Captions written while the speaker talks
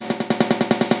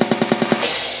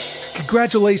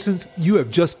Congratulations, you have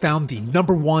just found the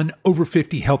 #1 over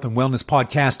 50 health and wellness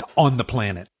podcast on the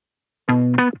planet.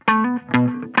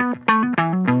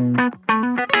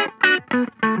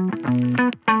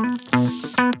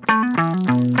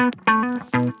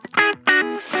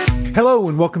 Hello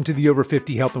and welcome to the Over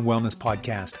 50 Health and Wellness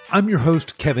Podcast. I'm your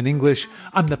host, Kevin English.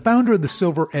 I'm the founder of the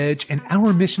Silver Edge, and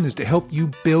our mission is to help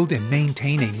you build and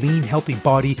maintain a lean, healthy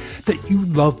body that you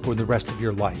love for the rest of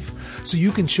your life, so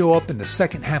you can show up in the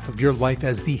second half of your life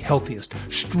as the healthiest,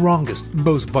 strongest,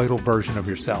 most vital version of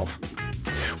yourself.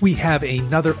 We have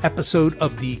another episode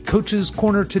of the Coach's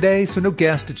Corner today, so no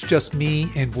guest, it's just me,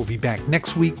 and we'll be back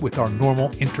next week with our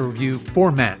normal interview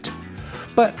format.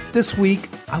 But this week,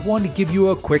 I want to give you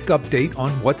a quick update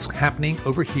on what's happening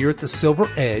over here at the Silver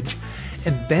Edge,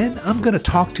 and then I'm going to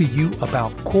talk to you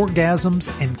about Coregasms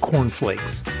and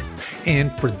cornflakes.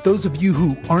 And for those of you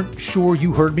who aren't sure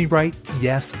you heard me right,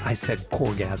 yes, I said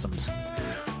Coregasms.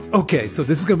 Okay, so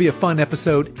this is going to be a fun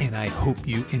episode, and I hope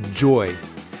you enjoy.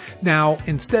 Now,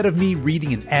 instead of me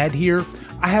reading an ad here,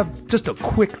 I have just a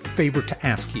quick favor to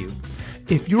ask you.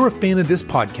 If you're a fan of this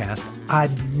podcast,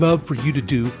 I'd love for you to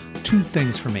do two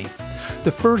things for me.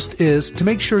 The first is to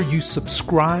make sure you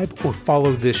subscribe or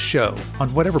follow this show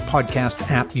on whatever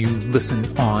podcast app you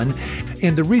listen on.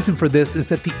 And the reason for this is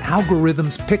that the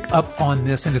algorithms pick up on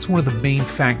this, and it's one of the main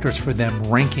factors for them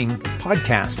ranking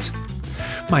podcasts.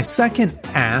 My second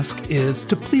ask is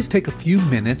to please take a few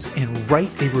minutes and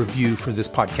write a review for this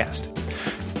podcast.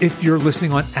 If you're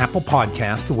listening on Apple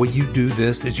Podcasts, the way you do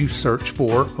this is you search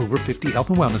for Over 50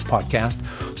 Health and Wellness Podcast,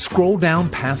 scroll down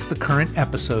past the current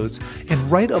episodes,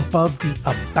 and right above the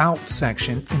About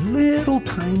section, in little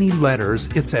tiny letters,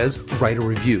 it says Write a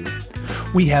Review.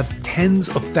 We have tens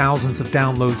of thousands of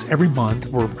downloads every month.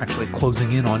 We're actually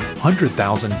closing in on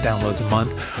 100,000 downloads a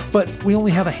month, but we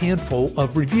only have a handful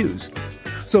of reviews.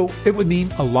 So it would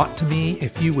mean a lot to me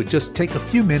if you would just take a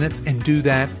few minutes and do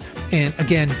that. And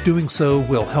again, doing so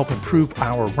will help improve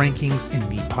our rankings in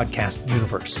the podcast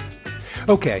universe.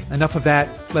 Okay, enough of that.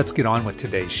 Let's get on with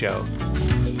today's show.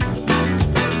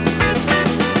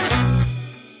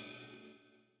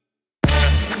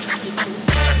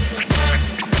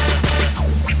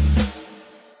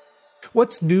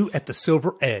 What's new at the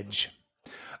Silver Edge?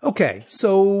 Okay,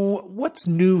 so what's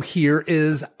new here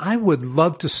is I would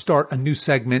love to start a new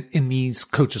segment in these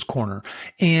Coach's Corner,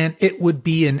 and it would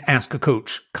be an Ask a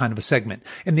Coach kind of a segment.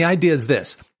 And the idea is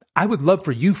this. I would love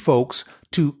for you folks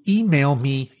to email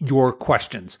me your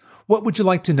questions. What would you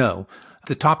like to know?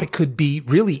 The topic could be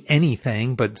really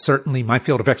anything, but certainly my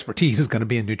field of expertise is going to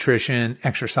be in nutrition,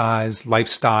 exercise,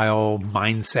 lifestyle,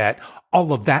 mindset,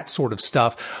 all of that sort of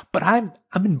stuff. But I'm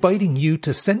inviting you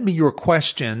to send me your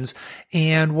questions.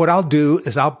 And what I'll do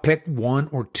is I'll pick one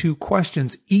or two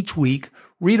questions each week,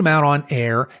 read them out on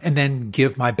air, and then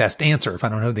give my best answer. If I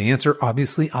don't know the answer,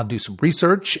 obviously I'll do some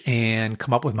research and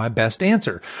come up with my best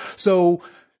answer. So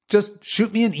just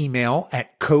shoot me an email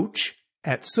at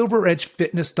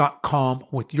coach@silveredgefitness.com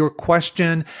with your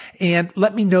question, and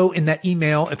let me know in that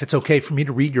email if it's okay for me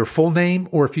to read your full name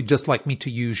or if you'd just like me to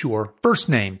use your first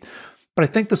name. But I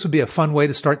think this would be a fun way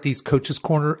to start these Coach's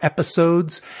Corner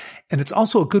episodes. And it's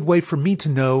also a good way for me to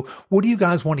know, what do you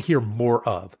guys want to hear more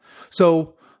of?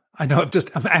 So I know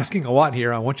I'm asking a lot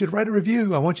here. I want you to write a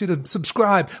review. I want you to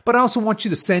subscribe, but I also want you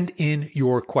to send in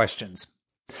your questions.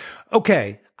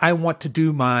 Okay. I want to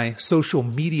do my social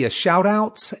media shout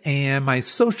outs, and my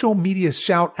social media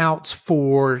shout outs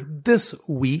for this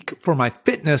week for my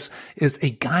fitness is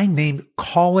a guy named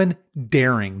Colin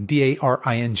Daring,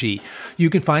 Daring.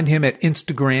 You can find him at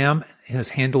Instagram. His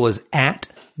handle is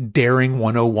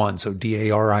 @Daring101. So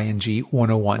Daring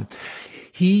 101.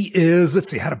 He is, let's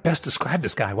see how to best describe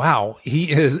this guy. Wow.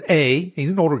 He's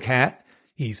an older cat.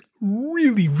 He's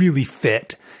really, really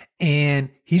fit. And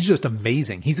he's just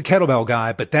amazing. He's a kettlebell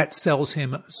guy, but that sells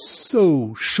him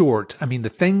so short. I mean, the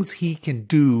things he can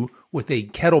do with a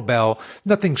kettlebell,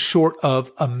 nothing short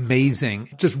of amazing.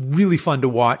 Just really fun to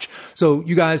watch. So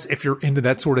you guys, if you're into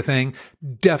that sort of thing,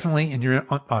 definitely, and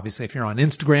obviously if you're on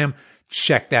Instagram,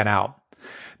 check that out.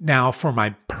 Now, for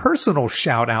my personal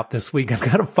shout out this week, I've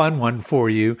got a fun one for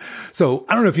you. So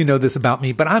I don't know if you know this about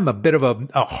me, but I'm a bit of a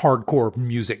hardcore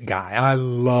music guy. I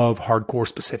love hardcore,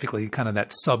 specifically kind of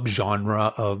that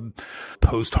subgenre of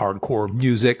post-hardcore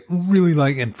music. Really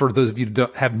like, and for those of you who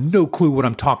have no clue what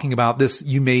I'm talking about,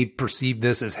 you may perceive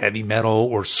this as heavy metal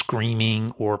or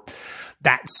screaming or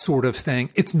that sort of thing.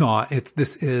 It's not.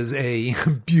 This is a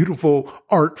beautiful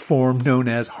art form known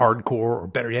as hardcore, or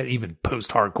better yet, even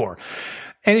post-hardcore.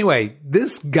 Anyway,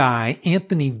 this guy,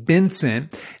 Anthony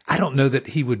Vincent, I don't know that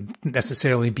he would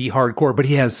necessarily be hardcore, but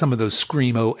he has some of those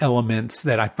screamo elements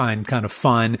that I find kind of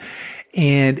fun.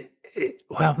 And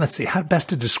well, let's see how best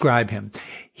to describe him.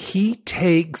 He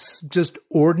takes just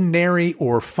ordinary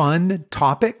or fun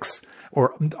topics,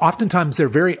 or oftentimes they're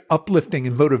very uplifting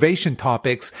and motivation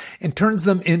topics, and turns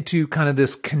them into kind of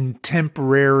this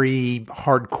contemporary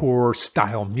hardcore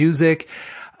style music.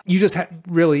 You just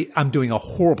I'm doing a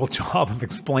horrible job of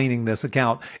explaining this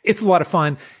account. It's a lot of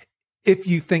fun. If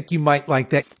you think you might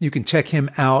like that, you can check him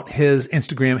out. His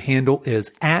Instagram handle is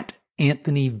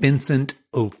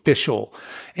 @AnthonyVincentOfficial.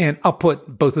 And I'll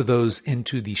put both of those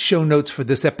into the show notes for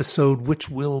this episode, which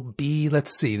will be,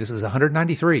 let's see, this is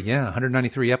 193. Yeah,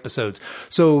 193 episodes.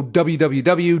 So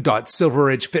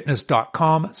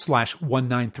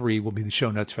www.silveredgefitness.com/193 will be the show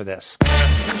notes for this.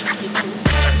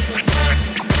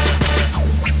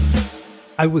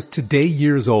 I was today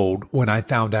years old when I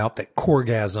found out that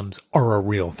Coregasms are a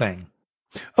real thing.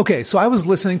 Okay, so I was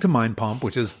listening to Mind Pump,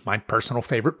 which is my personal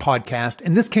favorite podcast,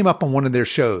 and this came up on one of their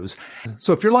shows.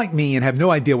 So if you're like me and have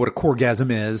no idea what a Coregasm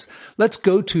is, let's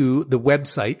go to the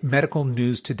website Medical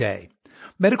News Today.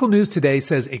 Medical News Today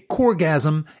says a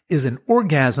Coregasm is an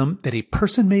orgasm that a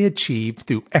person may achieve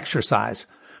through exercise,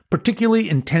 particularly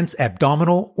intense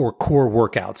abdominal or core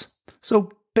workouts.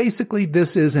 So basically,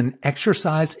 this is an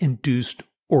exercise-induced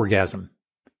orgasm.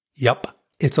 Yup,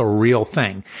 it's a real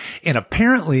thing. And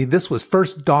apparently, this was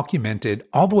first documented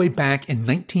all the way back in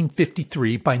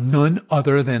 1953 by none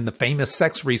other than the famous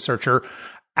sex researcher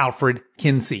Alfred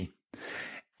Kinsey.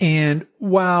 And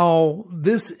while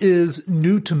this is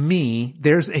new to me,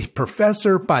 there's a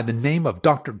professor by the name of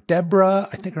Dr. Deborah,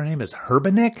 I think her name is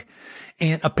Herbenik,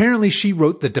 and apparently she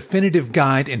wrote the definitive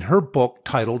guide in her book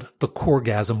titled The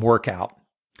Coregasm Workout.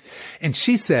 And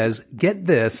she says, get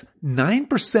this,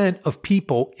 9% of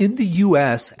people in the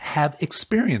U.S. have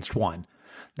experienced one.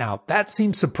 Now, that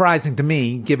seems surprising to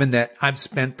me, given that I've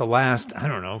spent the last,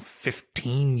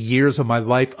 15 years of my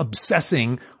life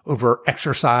obsessing over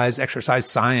exercise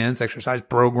science, exercise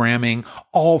programming,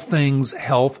 all things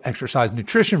health, exercise,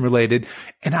 nutrition related.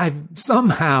 And I've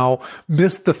somehow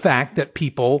missed the fact that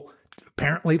people,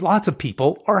 apparently lots of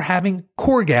people, are having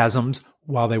Coregasms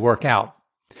while they work out.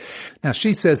 Now,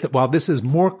 she says that while this is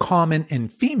more common in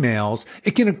females,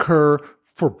 it can occur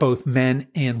for both men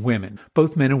and women.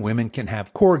 Both men and women can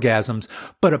have Coregasms,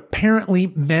 but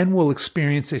apparently men will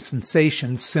experience a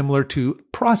sensation similar to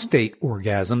prostate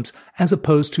orgasms as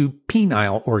opposed to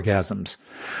penile orgasms.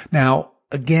 Now,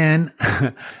 again,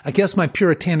 I guess my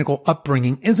puritanical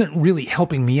upbringing isn't really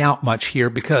helping me out much here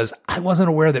because I wasn't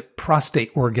aware that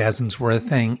prostate orgasms were a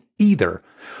thing either.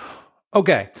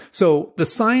 Okay, so the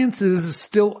science is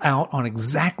still out on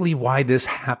exactly why this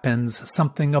happens,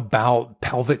 something about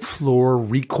pelvic floor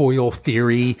recoil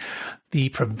theory. The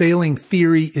prevailing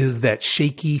theory is that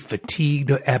shaky, fatigued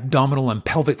abdominal and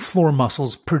pelvic floor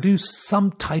muscles produce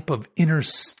some type of inner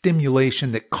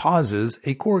stimulation that causes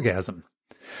a Coregasm.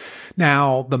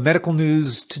 Now, the Medical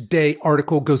News Today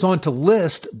article goes on to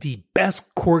list the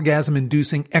best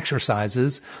Coregasm-inducing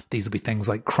exercises. These will be things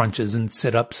like crunches and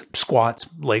sit-ups, squats,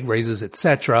 leg raises,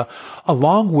 etc.,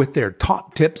 along with their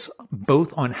top tips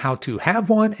both on how to have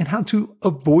one and how to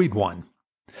avoid one.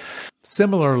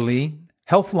 Similarly,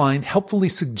 Healthline helpfully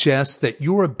suggests that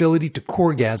your ability to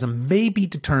Coregasm may be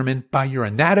determined by your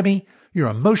anatomy, your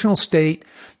emotional state,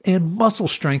 and muscle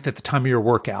strength at the time of your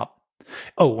workout.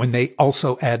 Oh, and they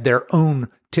also add their own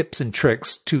tips and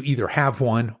tricks to either have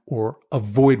one or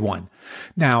avoid one.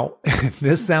 Now, if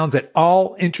this sounds at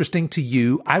all interesting to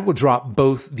you, I will drop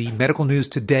both the Medical News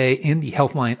Today and the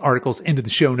Healthline articles into the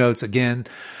show notes. Again,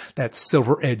 that's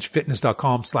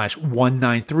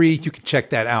silveredgefitness.com/193. You can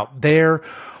check that out there.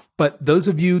 But those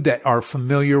of you that are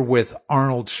familiar with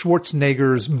Arnold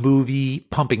Schwarzenegger's movie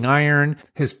Pumping Iron,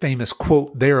 his famous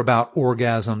quote there about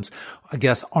orgasms, I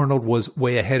guess Arnold was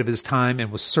way ahead of his time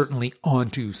and was certainly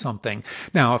onto something.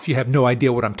 Now, if you have no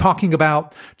idea what I'm talking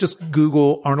about, just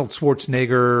Google Arnold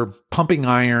Schwarzenegger Pumping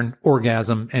Iron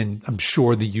orgasm, and I'm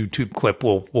sure the YouTube clip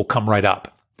will come right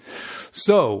up.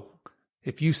 So,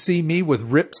 if you see me with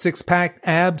ripped six-pack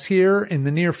abs here in the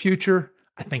near future,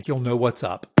 I think you'll know what's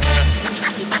up.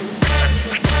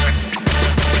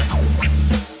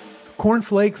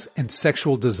 Cornflakes and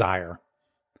sexual desire.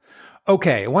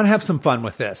 Okay, I want to have some fun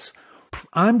with this.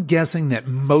 I'm guessing that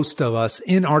most of us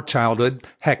in our childhood,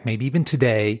 heck, maybe even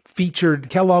today,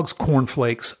 featured Kellogg's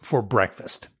cornflakes for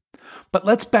breakfast. But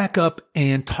let's back up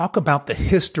and talk about the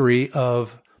history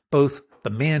of both the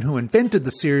man who invented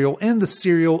the cereal and the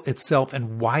cereal itself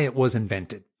and why it was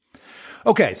invented.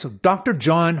 Okay, so Dr.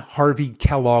 John Harvey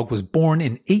Kellogg was born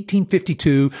in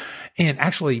 1852, and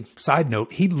actually, side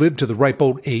note, he lived to the ripe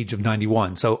old age of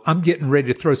 91. So I'm getting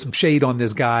ready to throw some shade on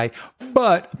this guy,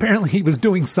 but apparently he was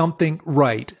doing something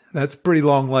right. That's a pretty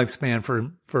long lifespan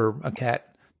for a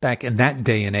cat back in that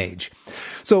day and age.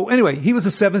 So anyway, he was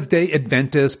a Seventh-day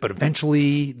Adventist, but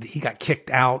eventually he got kicked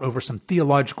out over some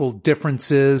theological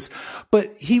differences,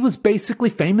 but he was basically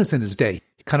famous in his day.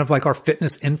 Kind of like our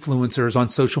fitness influencers on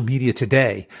social media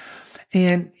today.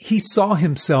 And he saw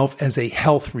himself as a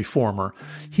health reformer.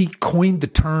 He coined the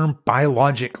term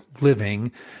biologic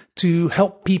living to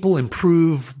help people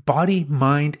improve body,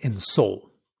 mind, and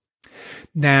soul.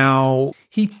 Now,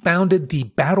 he founded the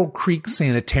Battle Creek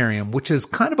Sanitarium, which is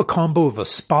kind of a combo of a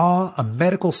spa, a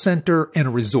medical center, and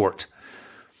a resort.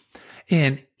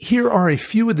 And here are a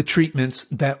few of the treatments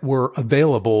that were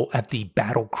available at the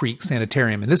Battle Creek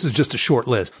Sanitarium. And this is just a short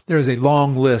list. There is a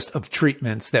long list of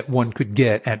treatments that one could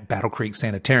get at Battle Creek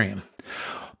Sanitarium.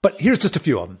 But here's just a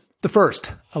few of them. The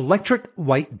first, electric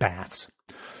light baths.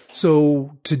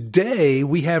 So today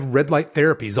we have red light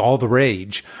therapies, all the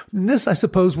rage. And this, I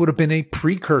suppose, would have been a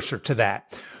precursor to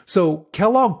that. So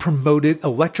Kellogg promoted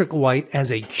electric light as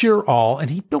a cure-all, and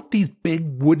he built these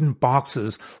big wooden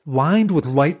boxes lined with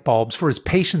light bulbs for his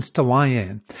patients to lie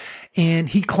in. And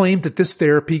he claimed that this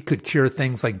therapy could cure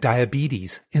things like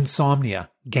diabetes, insomnia,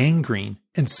 gangrene,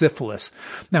 and syphilis.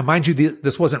 Now, mind you,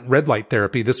 this wasn't red light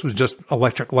therapy. This was just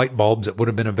electric light bulbs that would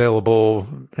have been available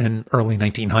in early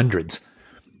 1900s.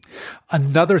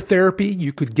 Another therapy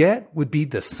you could get would be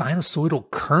the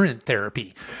sinusoidal current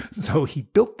therapy. So he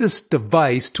built this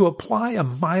device to apply a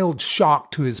mild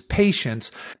shock to his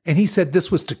patients, and he said this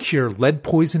was to cure lead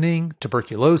poisoning,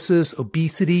 tuberculosis,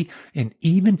 obesity, and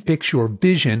even fix your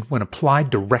vision when applied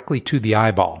directly to the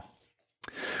eyeball.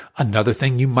 Another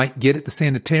thing you might get at the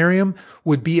sanitarium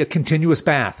would be a continuous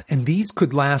bath, and these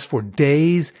could last for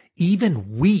days,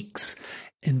 even weeks.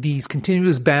 And these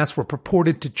continuous baths were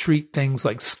purported to treat things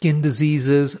like skin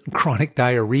diseases, chronic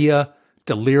diarrhea,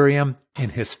 delirium,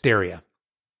 and hysteria.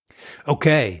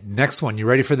 Okay, next one. You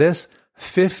ready for this?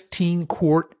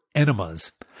 15-quart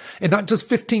enemas. And not just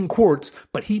 15 quarts,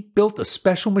 but he built a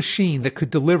special machine that could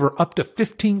deliver up to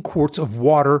 15 quarts of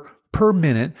water per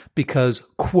minute because,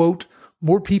 quote,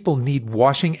 more people need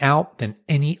washing out than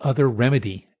any other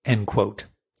remedy, end quote.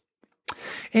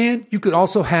 And you could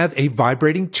also have a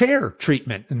vibrating chair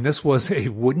treatment. And this was a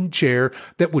wooden chair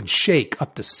that would shake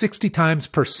up to 60 times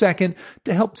per second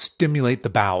to help stimulate the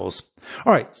bowels.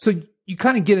 All right. So you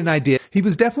kind of get an idea. He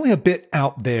was definitely a bit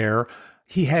out there.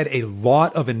 He had a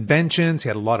lot of inventions. He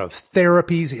had a lot of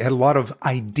therapies. He had a lot of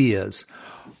ideas.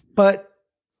 But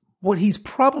what he's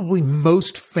probably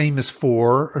most famous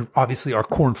for, obviously, are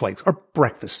cornflakes, our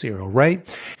breakfast cereal,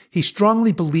 right? He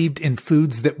strongly believed in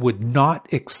foods that would not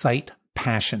excite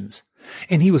passions.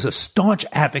 And he was a staunch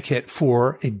advocate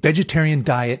for a vegetarian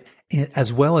diet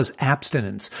as well as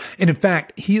abstinence. And in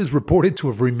fact, he is reported to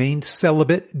have remained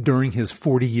celibate during his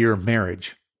 40-year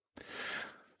marriage.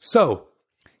 So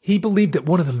he believed that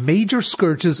one of the major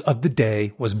scourges of the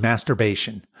day was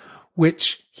masturbation,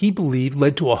 which he believed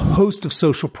led to a host of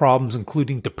social problems,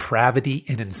 including depravity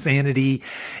and insanity.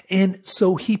 And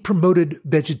so he promoted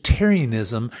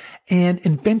vegetarianism and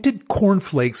invented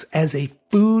cornflakes as a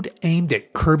food aimed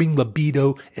at curbing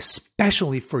libido,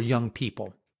 especially for young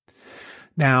people.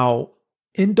 Now,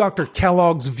 in Dr.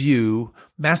 Kellogg's view,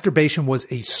 masturbation was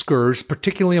a scourge,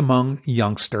 particularly among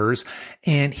youngsters.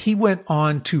 And he went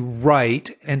on to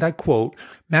write, and I quote,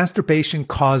 masturbation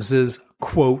causes,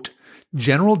 quote,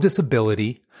 general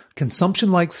disability,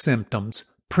 consumption-like symptoms,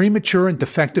 premature and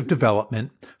defective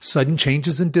development, sudden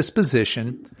changes in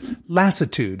disposition,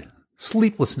 lassitude,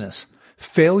 sleeplessness,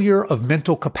 failure of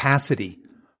mental capacity,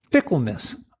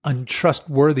 fickleness,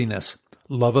 untrustworthiness,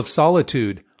 love of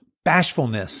solitude,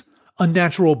 bashfulness,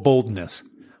 unnatural boldness,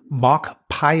 mock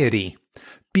piety,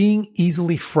 being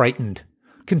easily frightened,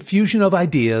 confusion of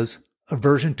ideas,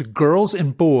 aversion to girls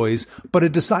and boys, but a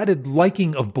decided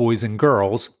liking of boys and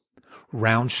girls,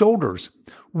 round shoulders,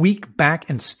 weak back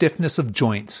and stiffness of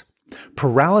joints,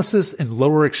 paralysis in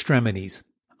lower extremities,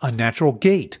 unnatural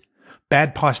gait,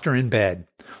 bad posture in bed,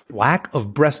 lack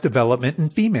of breast development in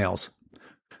females,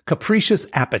 capricious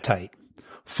appetite,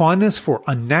 fondness for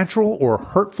unnatural or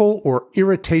hurtful or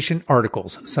irritation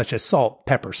articles such as salt,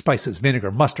 pepper, spices,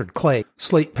 vinegar, mustard, clay,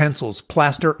 slate pencils,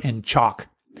 plaster, and chalk,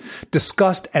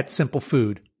 disgust at simple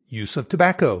food, use of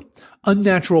tobacco,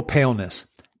 unnatural paleness,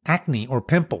 acne or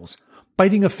pimples,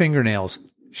 biting of fingernails,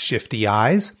 shifty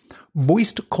eyes,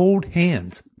 moist cold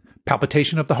hands,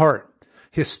 palpitation of the heart,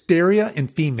 hysteria in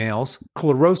females,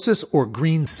 chlorosis or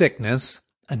green sickness,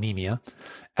 anemia,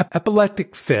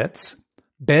 epileptic fits,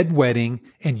 bedwetting,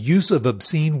 and use of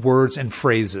obscene words and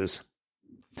phrases.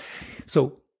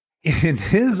 So in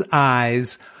his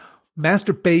eyes,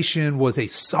 masturbation was a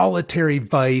solitary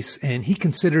vice, and he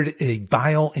considered it a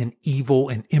vile and evil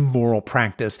and immoral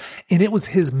practice. And it was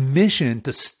his mission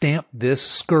to stamp this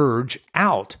scourge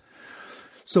out.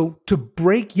 So to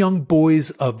break young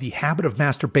boys of the habit of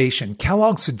masturbation,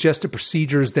 Kellogg suggested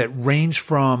procedures that range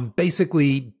from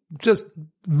basically just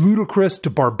ludicrous to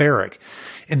barbaric.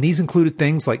 And these included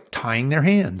things like tying their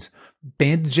hands,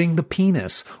 bandaging the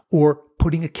penis, or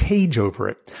putting a cage over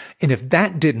it. And if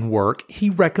that didn't work, he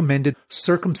recommended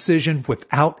circumcision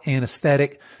without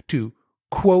anesthetic to,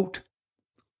 quote,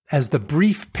 as the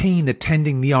brief pain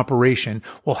attending the operation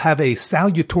will have a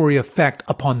salutary effect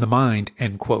upon the mind,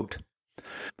 end quote,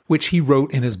 which he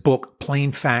wrote in his book,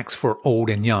 Plain Facts for Old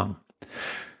and Young.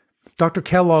 Dr.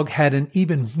 Kellogg had an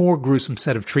even more gruesome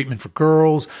set of treatment for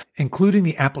girls, including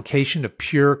the application of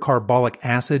pure carbolic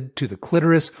acid to the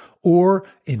clitoris, or,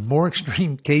 in more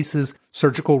extreme cases,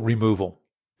 surgical removal.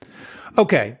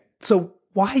 Okay, so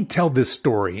why tell this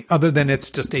story other than it's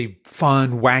just a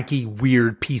fun, wacky,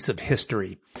 weird piece of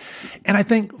history? And I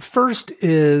think first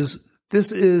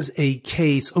this is a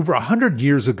case over 100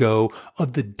 years ago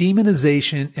of the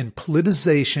demonization and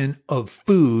politicization of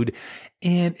food.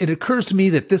 And it occurs to me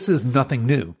that this is nothing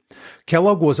new.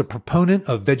 Kellogg was a proponent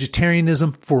of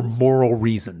vegetarianism for moral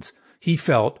reasons. He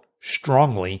felt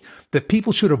strongly that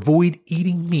people should avoid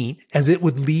eating meat as it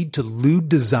would lead to lewd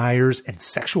desires and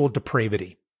sexual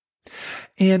depravity.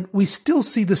 And we still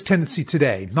see this tendency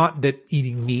today, not that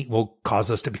eating meat will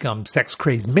cause us to become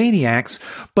sex-crazed maniacs,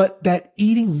 but that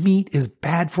eating meat is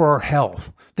bad for our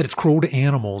health, that it's cruel to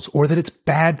animals, or that it's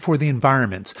bad for the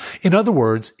environment. In other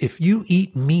words, if you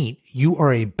eat meat, you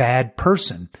are a bad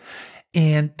person.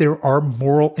 And there are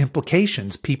moral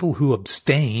implications. People who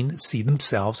abstain see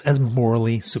themselves as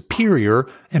morally superior,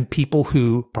 and people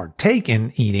who partake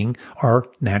in eating are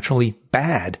naturally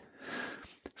bad.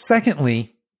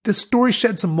 Secondly, this story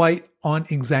sheds some light on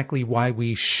exactly why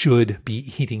we should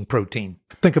be eating protein.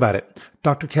 Think about it.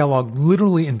 Dr. Kellogg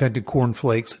literally invented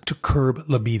cornflakes to curb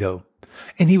libido.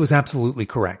 And he was absolutely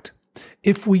correct.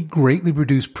 If we greatly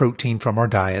reduce protein from our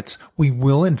diets, we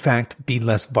will in fact be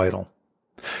less vital.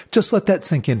 Just let that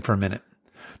sink in for a minute.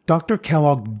 Dr.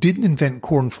 Kellogg didn't invent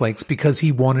cornflakes because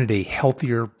he wanted a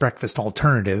healthier breakfast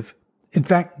alternative. In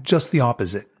fact, just the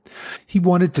opposite. He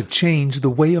wanted to change the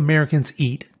way Americans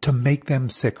eat to make them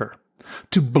sicker,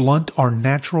 to blunt our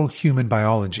natural human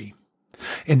biology.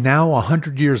 And now,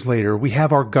 100 years later, we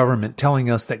have our government telling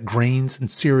us that grains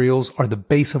and cereals are the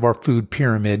base of our food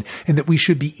pyramid and that we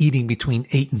should be eating between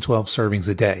 8 and 12 servings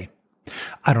a day.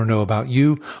 I don't know about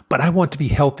you, but I want to be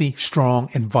healthy, strong,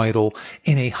 and vital,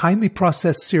 and a highly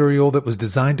processed cereal that was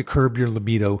designed to curb your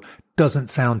libido doesn't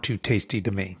sound too tasty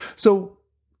to me. So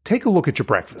take a look at your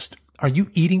breakfast. Are you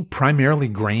eating primarily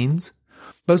grains?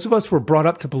 Most of us were brought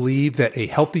up to believe that a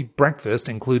healthy breakfast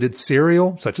included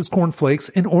cereal, such as cornflakes,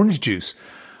 and orange juice.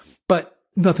 But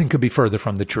nothing could be further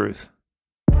from the truth.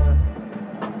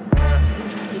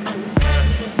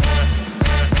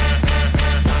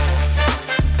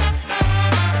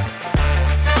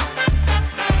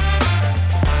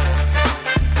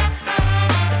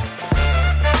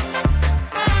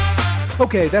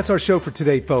 Okay, that's our show for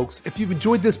today, folks. If you've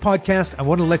enjoyed this podcast, I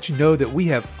want to let you know that we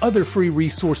have other free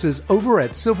resources over at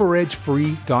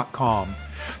silveredgefree.com.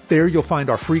 There you'll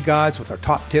find our free guides with our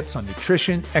top tips on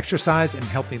nutrition, exercise, and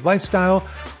healthy lifestyle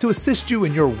to assist you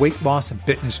in your weight loss and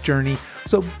fitness journey.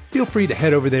 So feel free to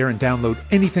head over there and download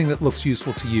anything that looks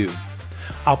useful to you.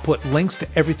 I'll put links to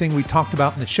everything we talked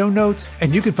about in the show notes,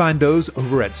 and you can find those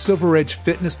over at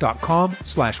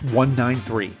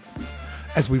silveredgefitness.com/193.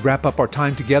 As we wrap up our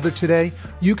time together today,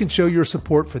 you can show your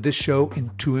support for this show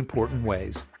in two important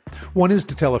ways. One is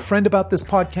to tell a friend about this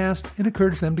podcast and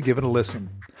encourage them to give it a listen.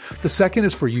 The second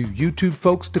is for you YouTube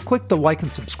folks to click the like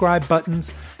and subscribe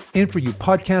buttons, and for you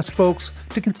podcast folks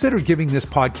to consider giving this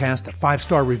podcast a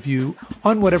 5-star review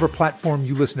on whatever platform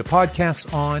you listen to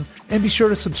podcasts on, and be sure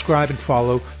to subscribe and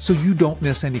follow so you don't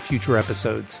miss any future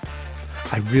episodes.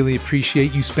 I really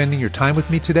appreciate you spending your time with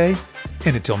me today,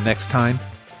 and until next time,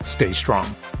 stay strong.